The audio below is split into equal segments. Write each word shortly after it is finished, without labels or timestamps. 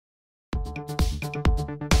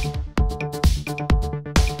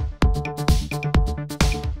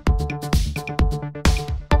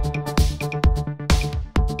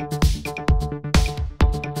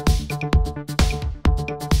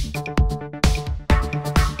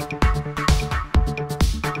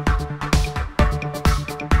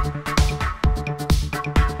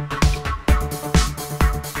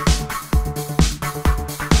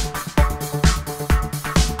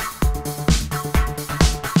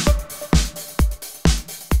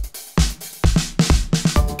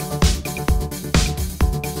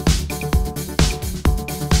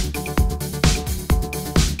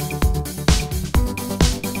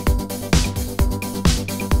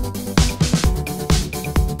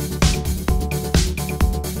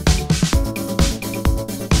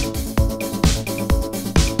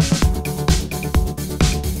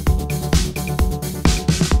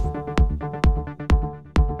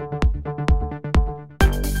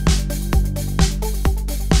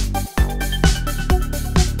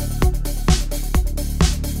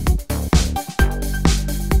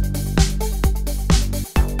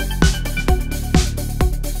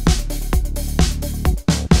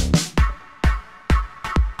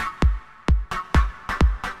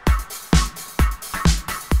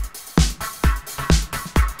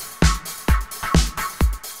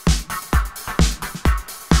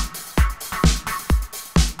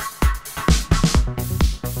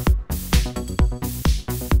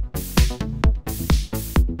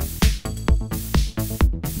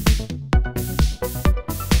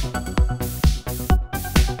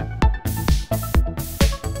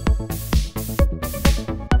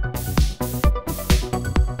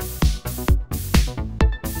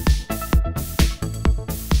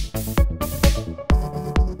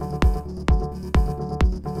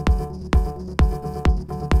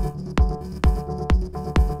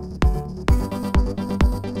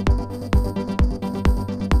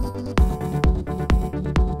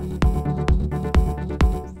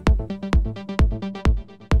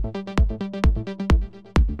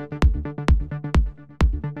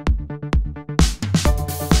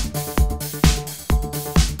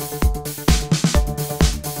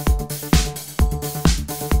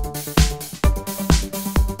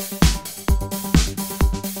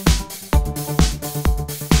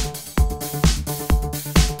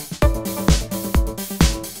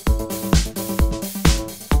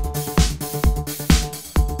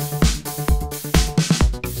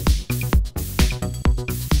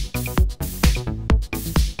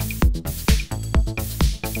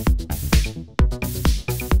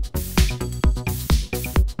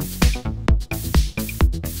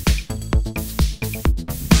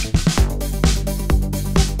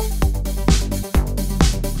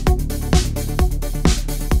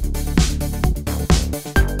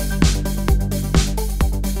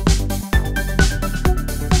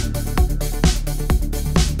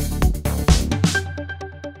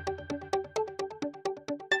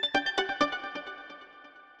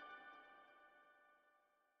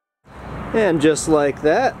And just like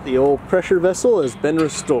that, the old pressure vessel has been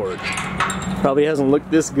restored. Probably hasn't looked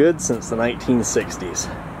this good since the 1960s.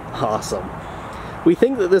 Awesome. We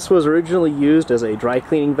think that this was originally used as a dry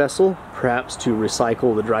cleaning vessel, perhaps to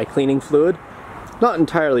recycle the dry cleaning fluid. Not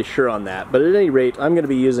entirely sure on that, but at any rate, I'm going to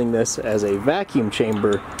be using this as a vacuum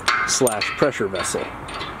chamber slash pressure vessel.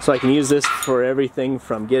 So I can use this for everything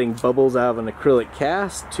from getting bubbles out of an acrylic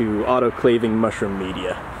cast to autoclaving mushroom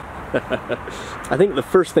media. I think the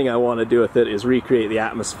first thing I want to do with it is recreate the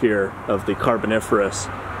atmosphere of the Carboniferous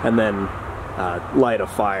and then light a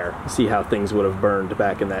fire, see how things would have burned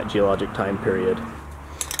back in that geologic time period.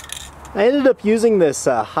 I ended up using this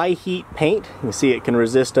high heat paint. You can see it can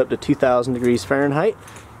resist up to 2,000 degrees Fahrenheit.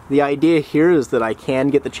 The idea here is that I can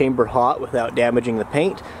get the chamber hot without damaging the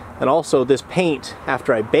paint, and also this paint,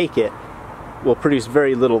 after I bake it, will produce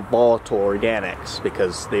very little volatile organics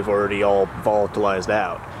because they've already all volatilized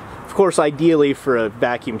out. Of course, ideally for a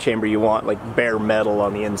vacuum chamber you want like bare metal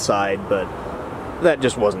on the inside, but that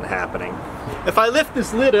just wasn't happening. If I lift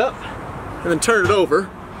this lid up and then turn it over,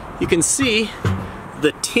 you can see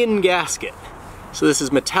the tin gasket. So this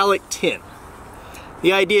is metallic tin.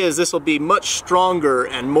 The idea is this will be much stronger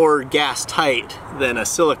and more gas tight than a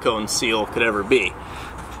silicone seal could ever be.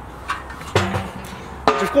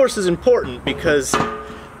 Which of course is important because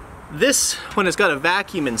this, when it's got a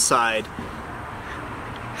vacuum inside,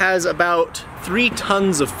 has about 3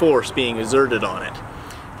 tons of force being exerted on it.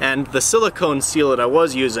 And the silicone seal that I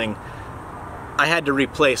was using, I had to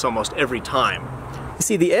replace almost every time. You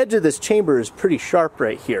see, the edge of this chamber is pretty sharp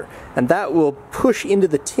right here, and that will push into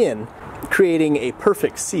the tin, creating a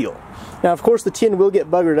perfect seal. Now, of course, the tin will get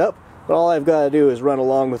buggered up, but all I've got to do is run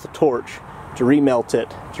along with a torch to remelt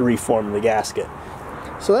it to reform the gasket.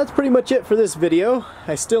 So that's pretty much it for this video.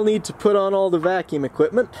 I still need to put on all the vacuum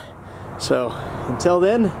equipment. So, until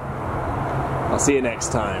then, I'll see you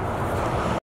next time.